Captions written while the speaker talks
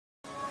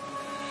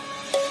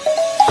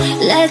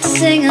Let's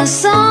sing a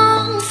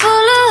song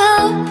full of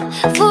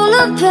hope, full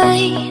of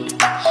pain.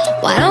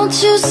 Why don't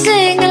you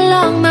sing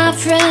along, my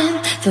friend?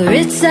 For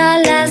it's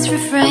our last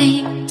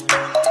refrain.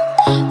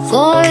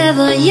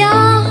 Forever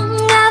young,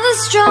 ever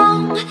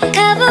strong,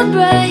 ever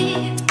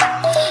brave.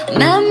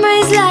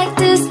 Memories like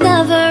this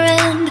never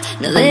end.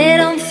 No, they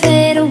don't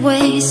fade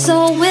away.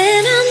 So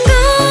when I'm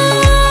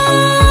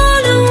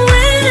gone, and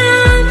when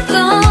I'm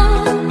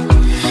gone,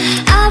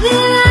 I'll be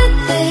right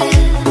there,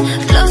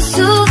 close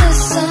to the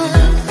sun.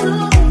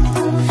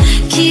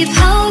 Keep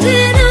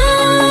holding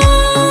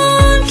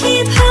on,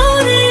 keep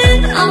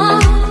holding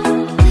on,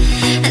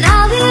 and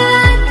I'll be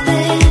right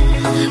there,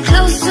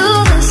 close to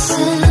the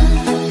sun,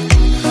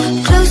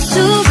 close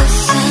to the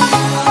sun.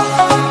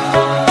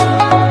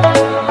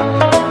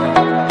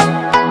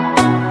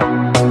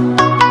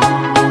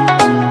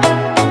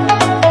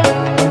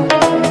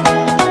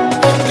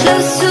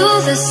 Close to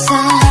the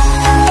sun.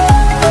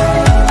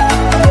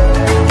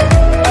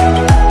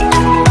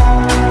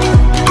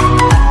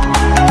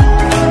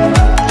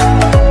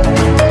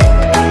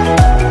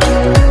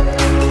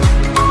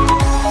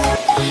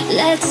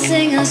 Let's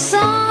sing a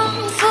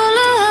song full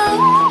of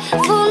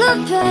hope, full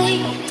of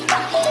pain.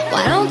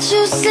 Why don't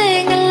you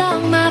sing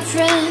along, my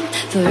friend?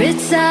 For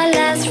it's our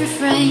last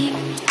refrain.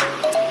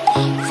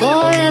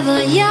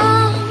 Forever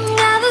young,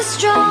 ever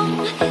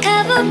strong,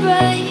 ever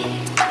brave.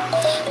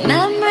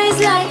 Memories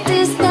like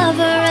this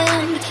never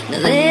end. No,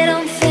 they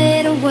don't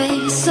fade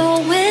away.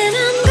 So when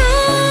I'm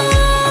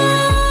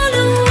gone,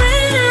 and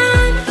when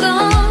I'm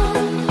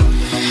gone,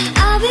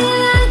 I'll be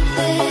right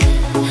there,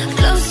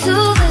 close to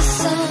the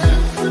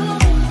sun.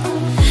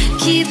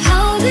 Keep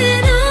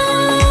holding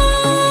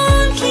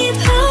on, keep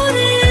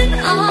holding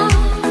on,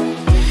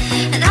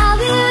 and I'll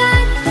be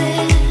right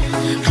there,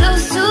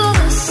 close to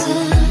the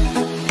sun,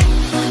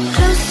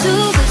 close to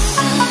the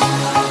sun.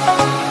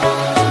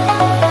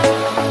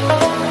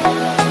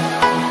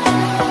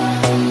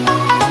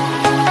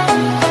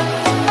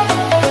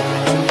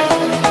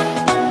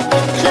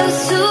 Close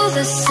to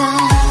the sun.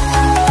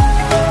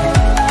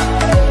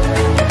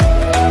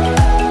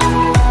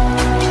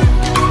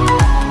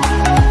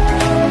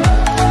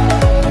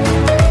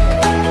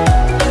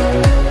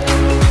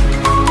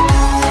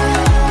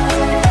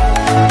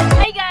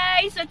 Hi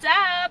guys, what's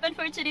up? And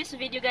for today's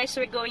video guys,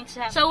 we're going to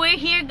have... So we're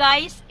here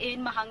guys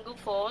in Mahanggob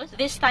Falls.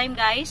 This time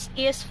guys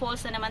is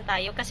falls na naman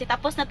tayo kasi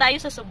tapos na tayo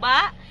sa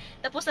SUBA,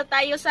 tapos na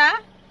tayo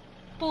sa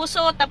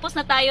Puso, tapos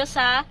na tayo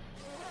sa...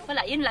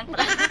 Wala, yun lang.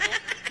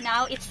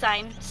 Now it's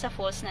time sa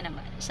falls na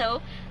naman.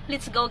 So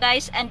let's go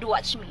guys and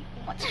watch me.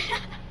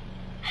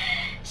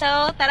 So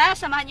tara,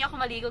 samahan niyo ako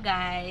maligo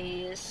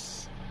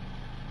guys.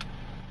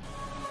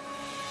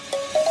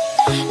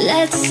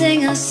 Let's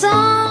sing a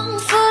song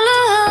full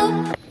of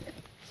hope.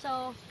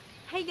 So,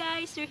 hey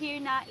guys, we're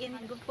here na in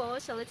Mahanggob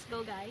Falls. So let's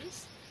go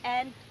guys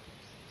and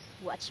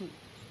watch me.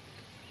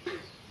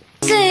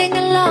 Sing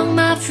along,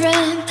 my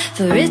friend,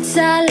 for it's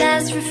our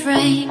last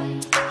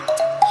refrain.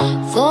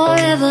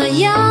 Forever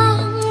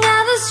young,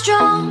 ever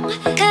strong,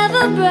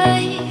 ever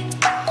brave.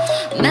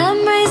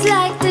 Memories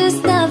like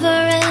this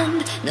never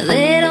end. No,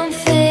 they don't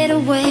fade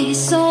away.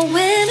 So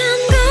when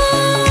I'm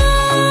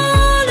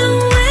gone, and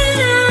when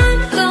I'm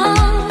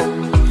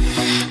gone,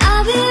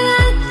 I'll be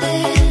right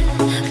there,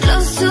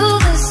 close to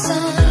the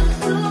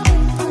sun.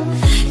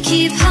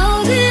 Keep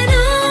holding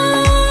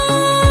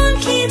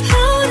on, keep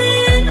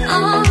holding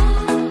on,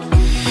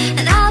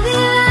 and I'll be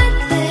right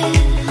there,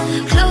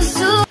 close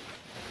to.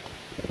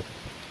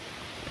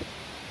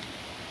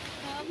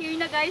 Here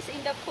na guys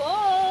in the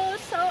falls.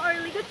 So our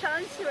Ligo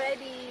chance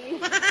ready.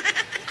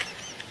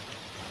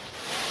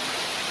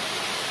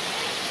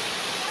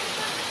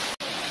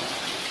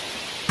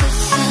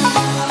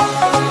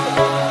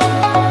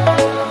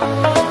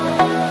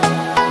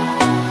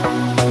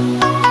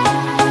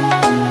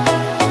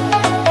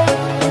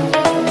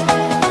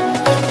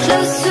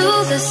 Close to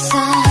the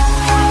sun.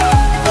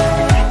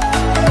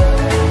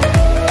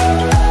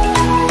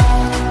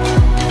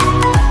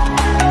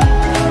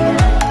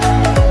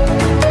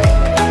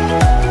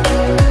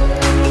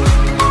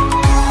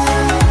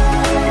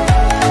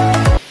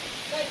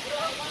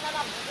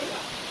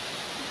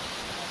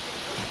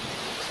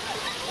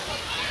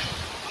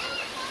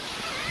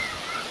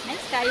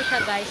 Nice kayo siya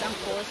guys, ang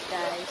falls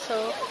guys.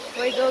 So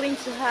we're going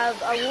to have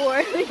a war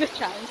Ligo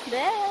chance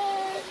there.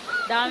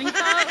 Daming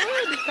tao,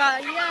 di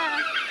kaya.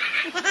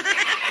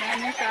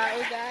 Daming tao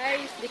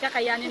guys. Di ka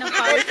kayanin ng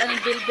pawis ang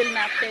bilbil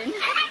natin.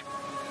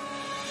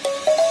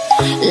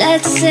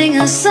 Let's sing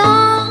a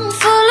song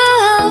full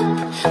of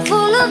hope,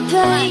 full of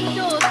pain.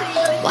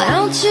 Why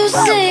don't you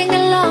sing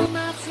along,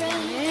 my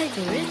friend?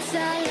 For it's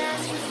our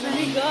last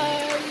refrain.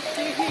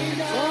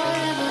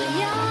 Forever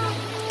young,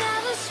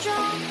 never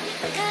strong,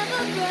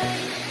 never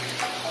brave.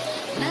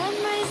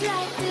 Memories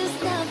like this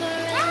never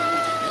end.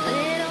 No,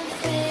 they don't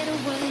fade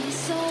away.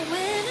 So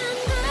when I'm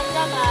gone,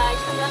 Guys,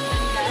 sobrang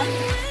ganda.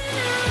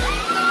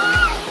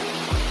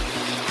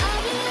 I'll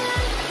be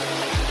right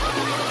there,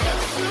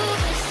 close to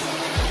the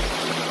sun.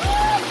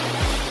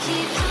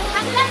 Keep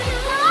holding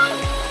on,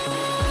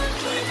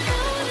 keep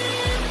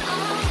holding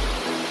on,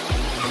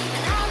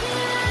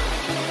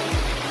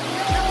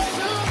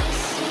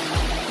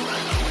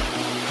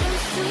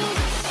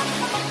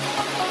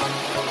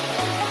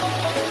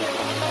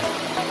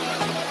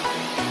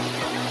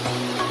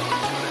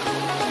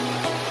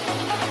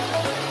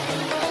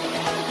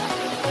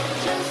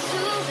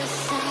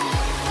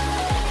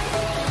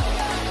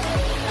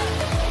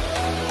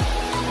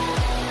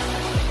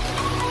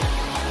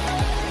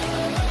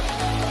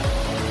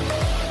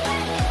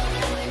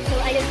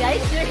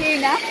 guys, you're here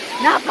na.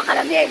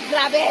 Napakalamig,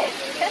 grabe.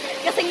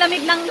 Kasing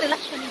lamig ng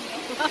relasyon niyo.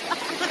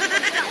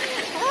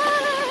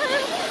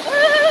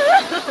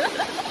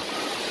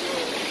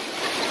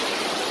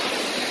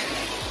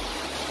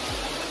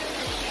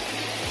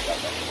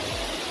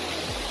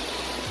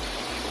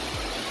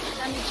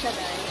 Lamig siya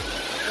guys.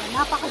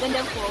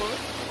 Napakagandang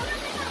falls.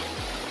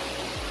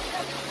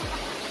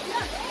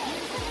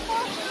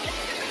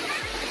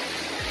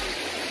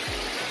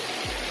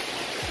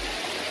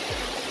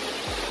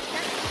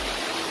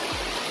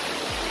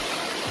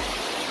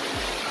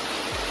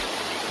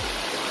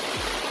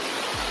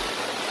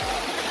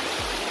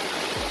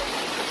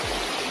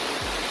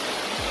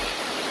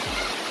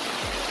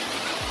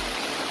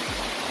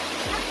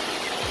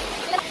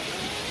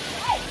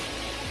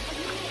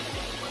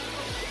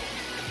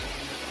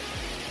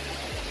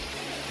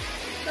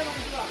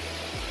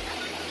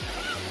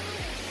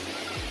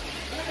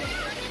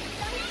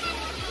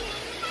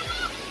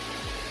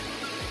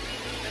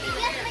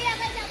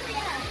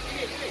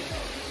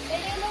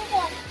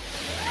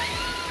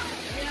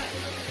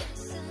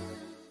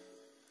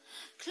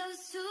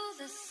 Close to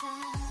the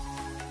sun.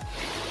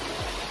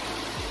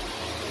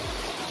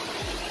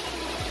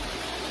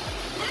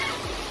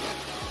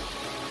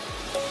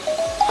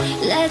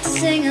 Let's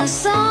sing a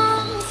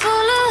song full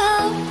of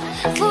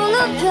hope, full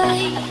of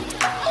pain.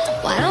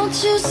 Why don't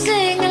you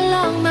sing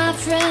along, my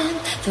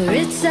friend? For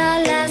it's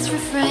our last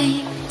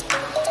refrain.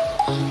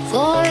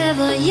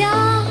 Forever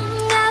young,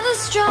 ever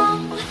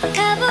strong,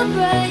 ever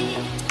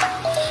brave.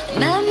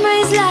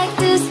 Memories like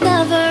this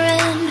never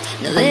end.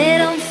 No, they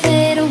don't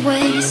fade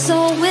away. So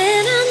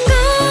when I'm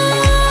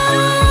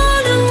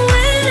gone, oh,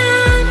 when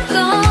I'm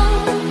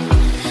gone,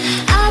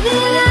 I'll be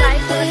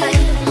right there,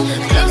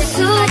 close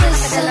to the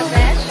sun.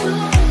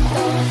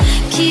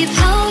 Keep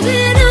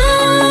holding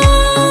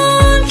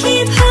on,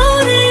 keep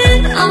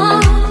holding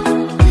on,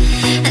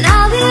 and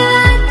I'll be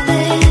right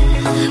there,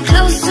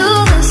 close to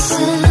the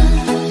sun,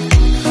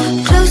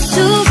 close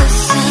to the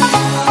sun.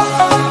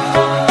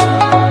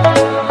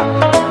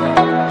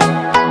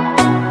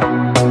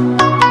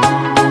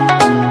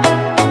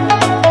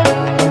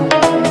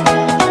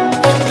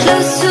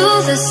 Close to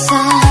the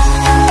sun.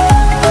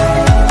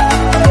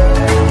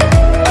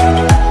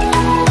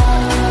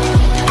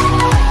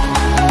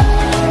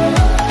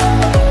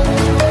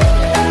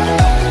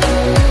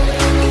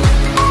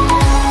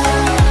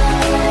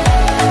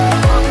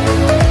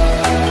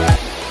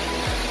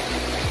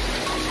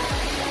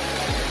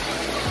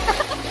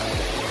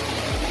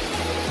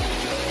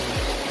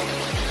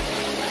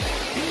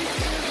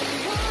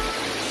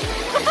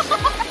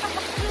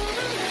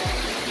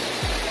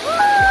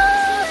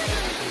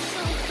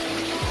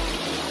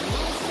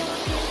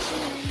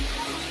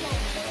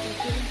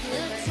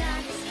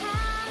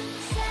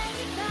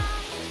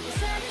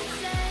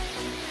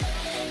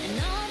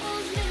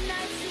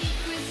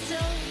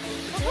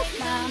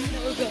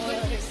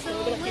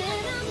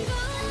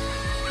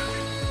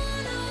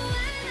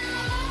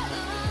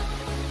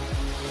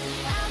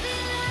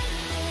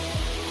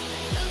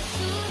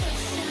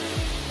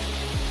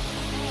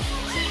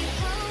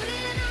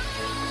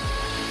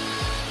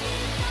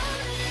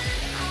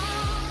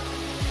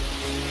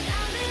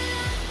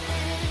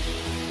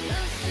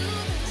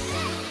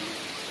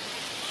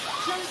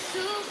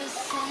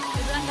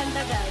 Sobrang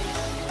ganda guys.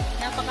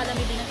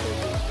 Napakalamig din ng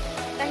tubig.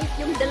 Kahit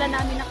yung dala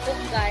namin na cook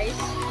guys,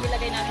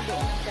 nilagay namin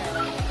doon siya.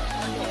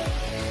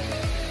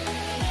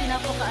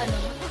 Napakaano.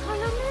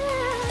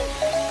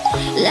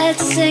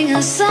 Let's sing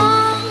a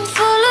song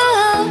full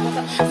of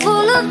hope,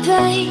 full of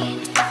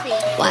pain.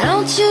 Why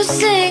don't you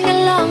sing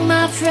along,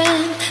 my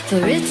friend?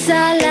 For it's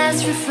our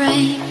last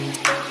refrain.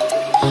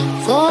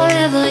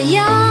 Forever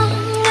young,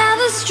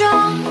 ever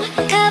strong,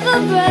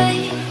 ever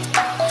brave.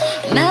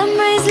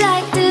 Memories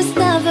like this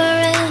never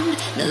end.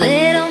 No,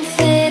 they don't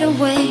fade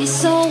away.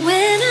 So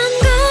when I'm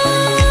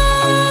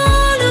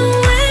gone, oh,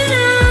 when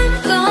I'm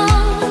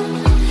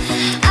gone,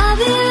 I'll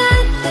be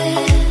right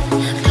there,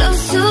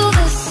 close to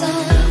the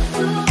sun.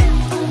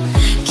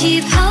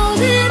 Keep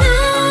holding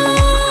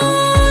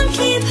on,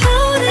 keep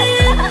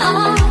holding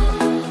on,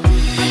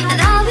 and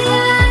I'll be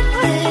right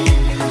there,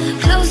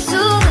 close to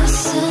the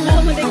sun,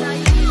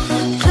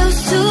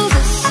 close to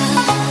the sun.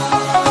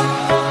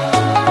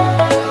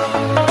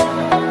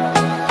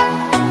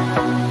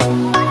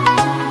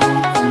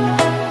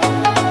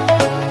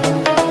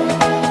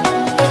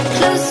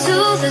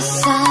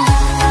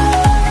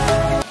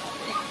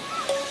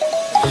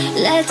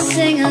 Let's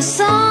sing a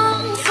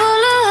song full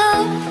of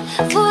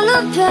hope, full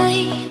of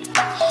pain.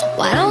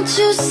 Why don't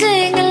you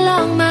sing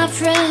along, my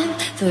friend?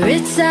 For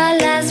it's our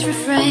last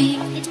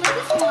refrain.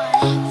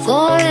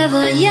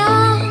 Forever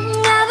young,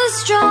 ever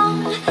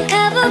strong,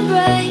 ever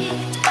brave.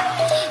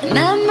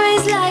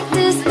 Memories like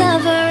this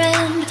never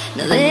end.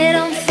 No, they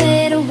don't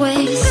fade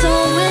away. So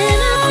when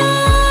I'm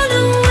gone,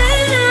 oh,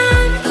 when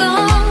I'm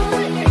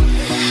gone,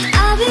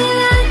 I'll be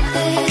right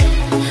there,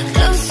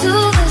 close to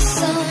the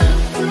sun.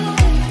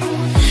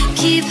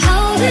 Keep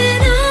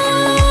holding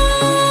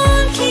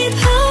on, keep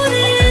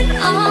holding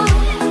on,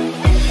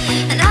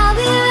 and I'll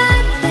be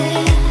right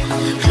there,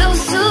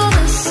 close to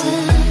the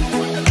sun.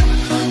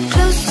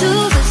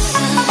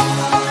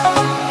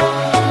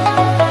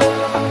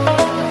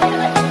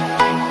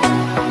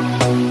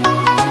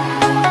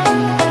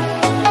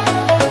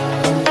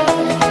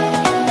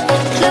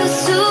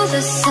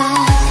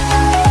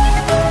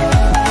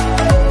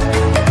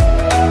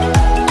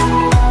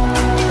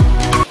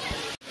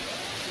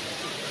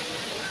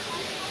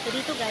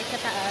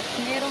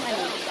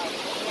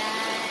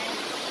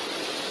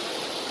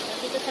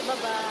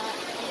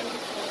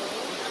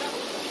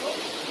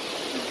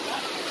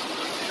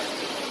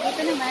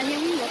 Ito naman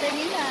yung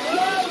watermelon.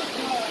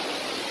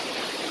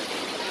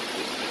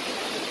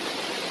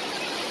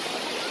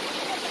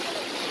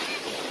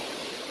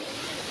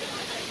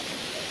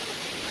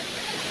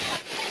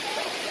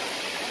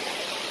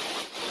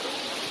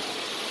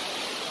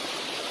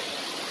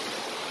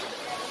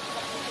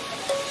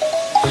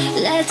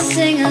 Let's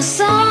sing a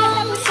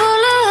song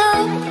full of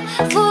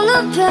hope, full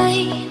of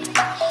pain.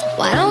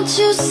 Why don't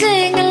you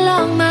sing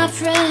along, my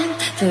friend?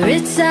 For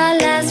it's our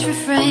last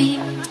refrain.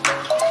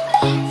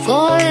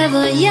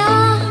 Forever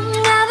young,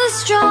 ever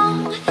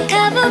strong,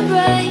 ever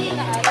brave.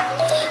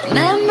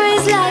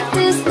 Memories like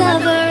this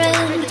never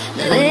end.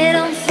 No, they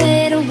don't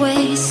fade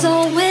away.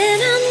 So when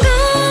I'm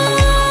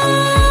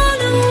gone,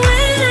 oh,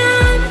 when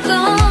I'm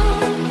gone,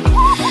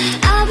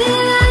 I'll be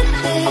right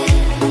there,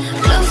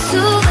 close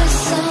to the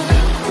sun.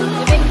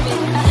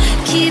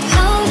 Keep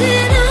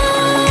holding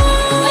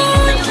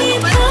on,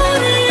 keep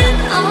holding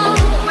on,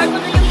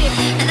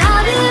 and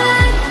I'll be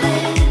right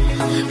there,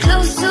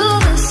 close to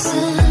the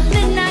sun.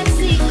 Midnight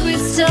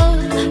secrets told,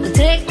 we'll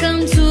take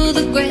them to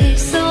the grave.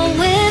 So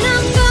when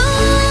I'm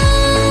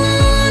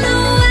gone,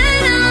 oh,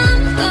 when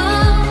I'm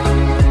gone,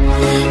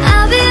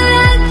 I'll be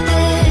right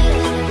there,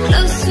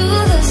 close to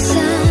the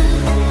sun.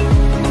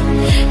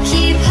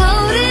 Keep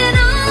holding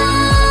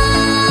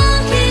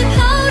on, keep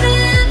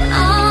holding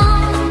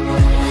on,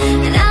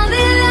 and I'll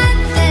be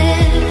right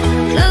there,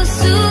 close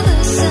to the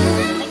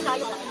sun,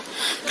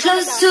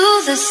 close to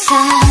the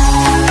sun.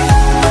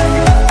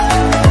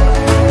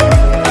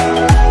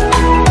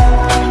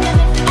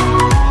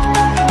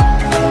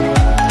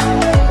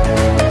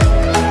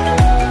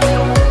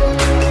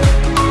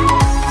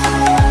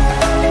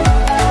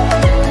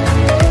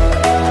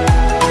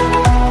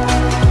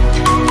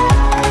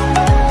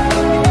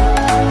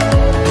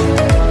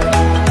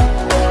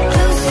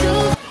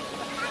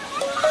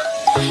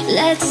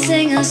 Let's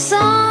sing a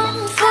song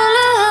full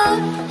of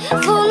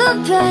hope, full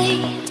of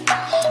pain.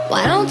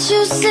 Why don't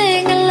you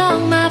sing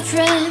along, my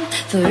friend?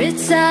 For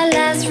it's our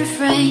last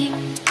refrain.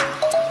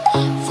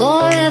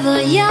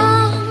 Forever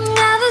young,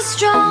 ever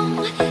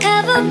strong,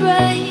 ever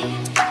brave.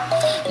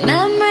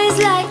 Memories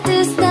like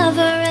this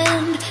never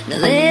end. No,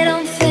 they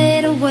don't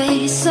fade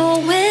away. So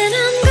when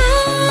I'm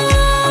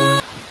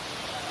gone.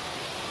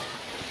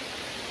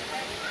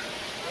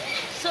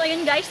 So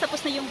ayun guys,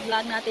 tapos na yung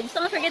vlog natin.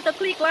 So don't forget to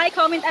click like,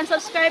 comment, and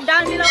subscribe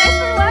down below. Thanks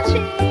for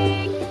watching.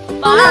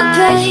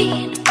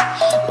 Bye!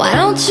 Why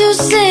don't you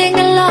sing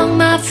along,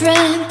 my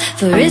friend?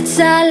 For it's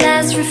our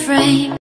last refrain.